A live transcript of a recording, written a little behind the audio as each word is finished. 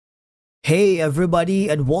Hey everybody,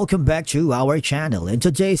 and welcome back to our channel. In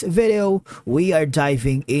today's video, we are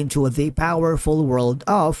diving into the powerful world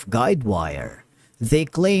of Guidewire, the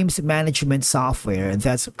claims management software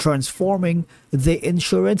that's transforming the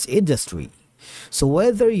insurance industry. So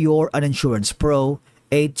whether you're an insurance pro,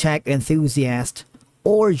 a tech enthusiast,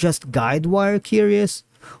 or just Guidewire curious,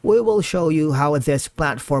 we will show you how this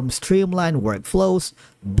platform streamlines workflows,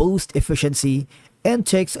 boosts efficiency, and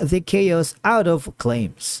takes the chaos out of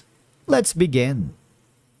claims. Let's begin.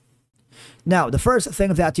 Now, the first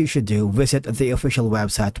thing that you should do, visit the official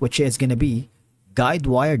website, which is going to be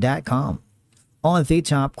guidewire.com. On the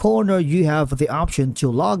top corner, you have the option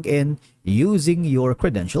to log in using your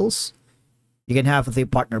credentials. You can have the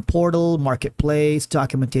partner portal, marketplace,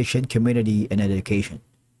 documentation, community, and education.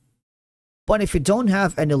 But if you don't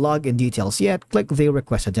have any login details yet, click the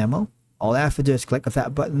request a demo. All you have to do is click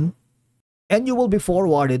that button, and you will be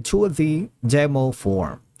forwarded to the demo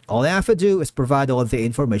form. All you have to do is provide all the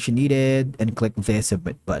information needed and click the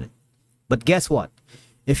submit button. But guess what?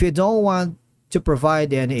 If you don't want to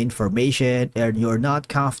provide any information and you're not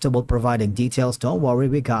comfortable providing details, don't worry,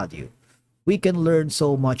 we got you. We can learn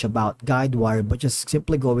so much about Guidewire by just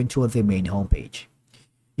simply going to the main homepage.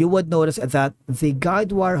 You would notice that the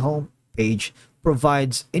Guidewire homepage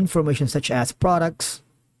provides information such as products,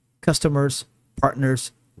 customers,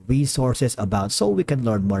 partners, resources about, so we can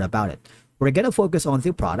learn more about it. We're going to focus on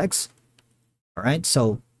the products. All right,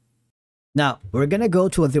 so now we're going to go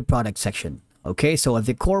to the product section. Okay, so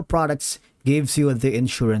the core products gives you the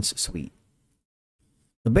insurance suite.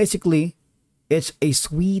 So basically, it's a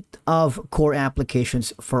suite of core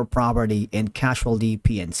applications for property and casualty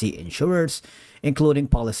P&C insurers, including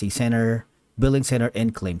Policy Center, Billing Center,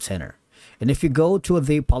 and Claim Center. And if you go to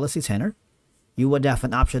the Policy Center, you would have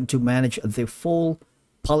an option to manage the full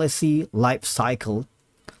policy life cycle,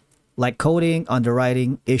 like coding,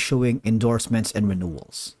 underwriting, issuing, endorsements, and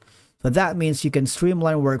renewals. So that means you can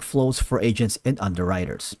streamline workflows for agents and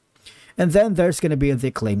underwriters. And then there's going to be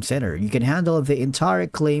the Claim Center. You can handle the entire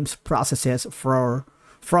claims processes from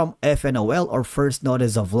FNOL, or first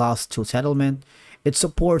notice of loss, to settlement. It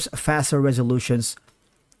supports faster resolutions,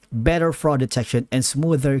 better fraud detection, and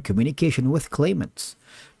smoother communication with claimants.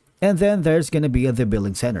 And then there's going to be the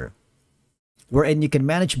Billing Center, wherein you can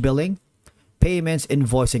manage billing, payments,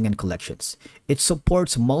 invoicing, and collections. It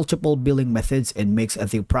supports multiple billing methods and makes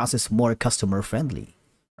the process more customer friendly,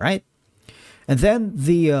 right? And then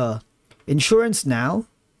the Insurance Now,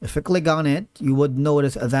 if you click on it, you would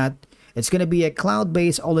notice that it's going to be a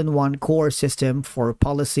cloud-based all-in-one core system for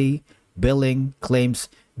policy, billing, claims,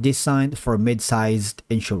 designed for mid-sized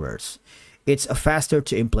insurers. It's faster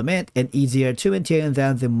to implement and easier to maintain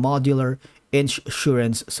than the modular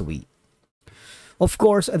insurance suite. Of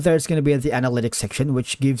course, there's going to be the analytics section,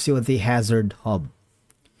 which gives you the hazard hub.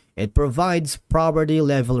 It provides property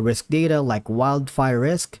level risk data like wildfire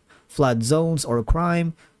risk, flood zones, or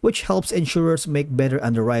crime, which helps insurers make better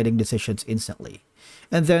underwriting decisions instantly.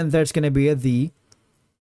 And then there's going to be the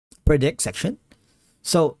predict section.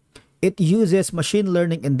 So it uses machine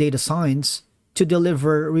learning and data science to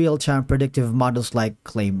deliver real-time predictive models like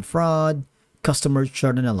claim fraud, customer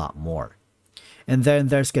churn, and a lot more. And then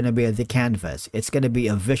there's going to be the Canvas. It's going to be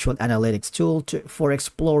a visual analytics tool for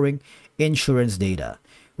exploring insurance data,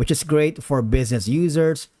 which is great for business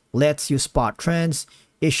users, lets you spot trends,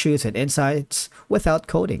 issues, and insights without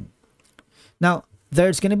coding. Now,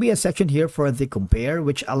 there's going to be a section here for the Compare,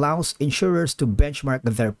 which allows insurers to benchmark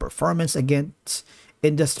their performance against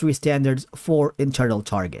industry standards for internal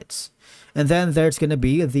targets. And then there's going to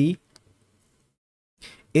be the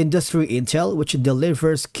Industry Intel, which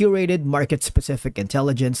delivers curated market-specific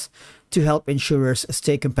intelligence to help insurers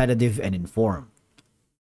stay competitive and informed.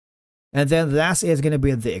 And then last is going to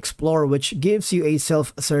be the Explore, which gives you a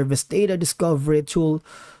self-service data discovery tool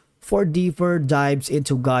for deeper dives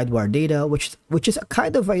into Guidewire data, which is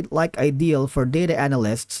kind of like ideal for data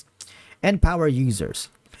analysts and power users.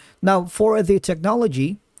 Now, for the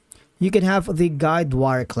technology, you can have the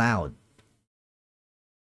Guidewire Cloud.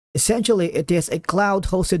 Essentially, it is a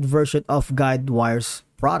cloud-hosted version of Guidewire's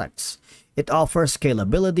products. It offers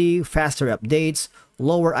scalability, faster updates,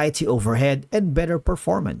 lower IT overhead, and better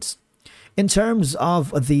performance. In terms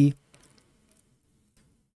of the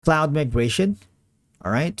cloud migration,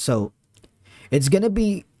 all right, so it's going to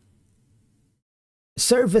be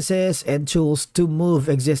services and tools to move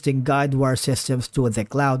existing Guidewire systems to the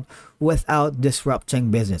cloud without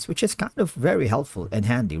disrupting business, which is kind of very helpful and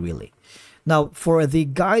handy, really. Now, for the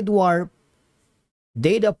Guidewire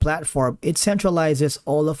data platform, it centralizes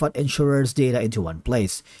all of an insurer's data into one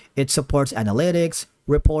place. It supports analytics,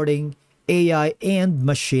 reporting, AI, and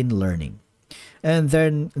machine learning. And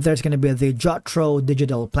then there's going to be the Jotro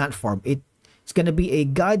digital platform. It's going to be a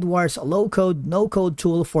Guidewire's low-code, no-code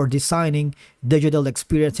tool for designing digital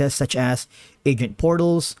experiences such as agent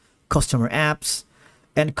portals, customer apps,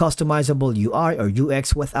 and customizable UI or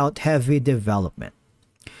UX without heavy development.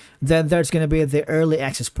 Then there's going to be the Early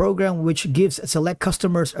Access Program, which gives select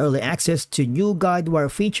customers early access to new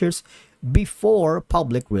Guidewire features before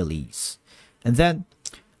public release. And then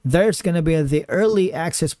there's going to be the Early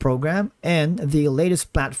Access Program and the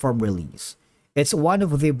latest platform release. It's one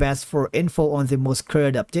of the best for info on the most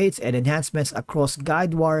current updates and enhancements across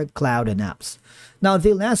Guidewire Cloud and apps. Now,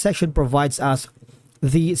 the last section provides us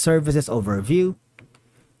the services overview,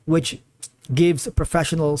 which gives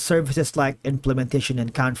professional services like implementation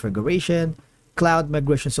and configuration, cloud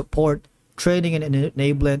migration support, training and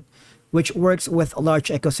enablement, which works with a large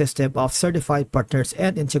ecosystem of certified partners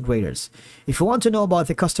and integrators. If you want to know about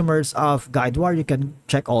the customers of Guidewire, you can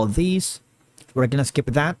check all of these. We're going to skip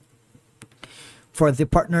that. For the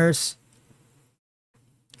partners,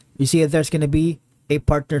 you see there's going to be a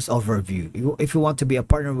partners overview. If you want to be a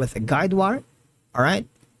partner with a Guidewire, all right,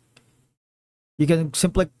 you can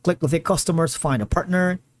simply click the customers, find a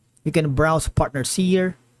partner. You can browse partners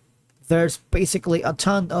here. There's basically a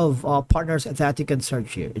ton of partners that you can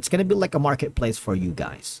search here. It's going to be like a marketplace for you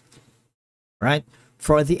guys. Right?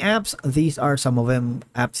 For the apps, these are some of them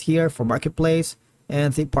apps here for marketplace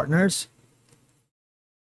and the partners.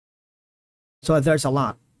 So there's a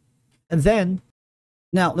lot. And then,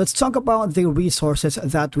 now let's talk about the resources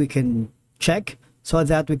that we can check so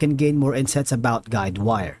that we can gain more insights about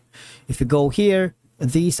Guidewire. If you go here,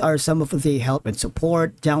 these are some of the help and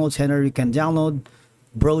support, download center. You can download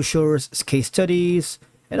brochures, case studies,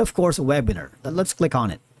 and of course, a webinar. Let's click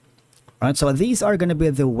on it. All right, so these are going to be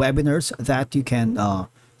the webinars that you can,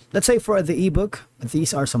 let's say for the ebook,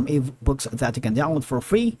 these are some ebooks that you can download for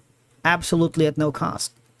free, absolutely at no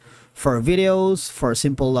cost. For videos, for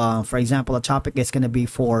simple, for example, a topic is going to be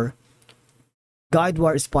for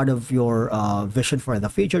Guidewire is part of your vision for the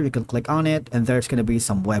future. You can click on it, and there's going to be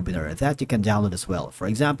some webinar that you can download as well. For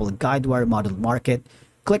example, Guidewire Model Market.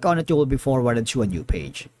 Click on it, you will be forwarded to a new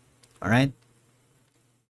page. All right.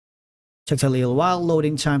 Takes a little while.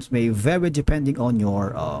 Loading times may vary depending on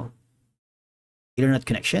your internet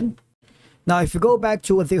connection. Now, if you go back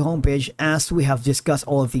to the homepage, as we have discussed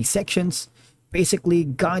all of these sections, basically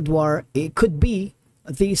Guidewire, it could be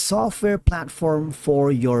the software platform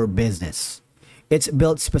for your business. It's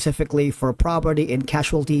built specifically for property and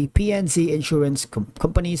casualty P&C insurance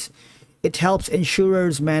companies. It helps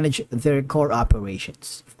insurers manage their core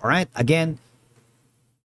operations. All right. Again,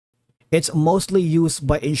 it's mostly used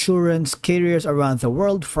by insurance carriers around the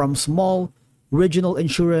world, from small regional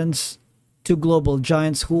insurance to global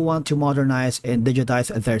giants who want to modernize and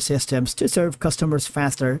digitize their systems to serve customers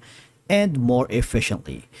faster and more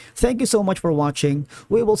efficiently. Thank you so much for watching.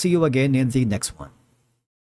 We will see you again in the next one.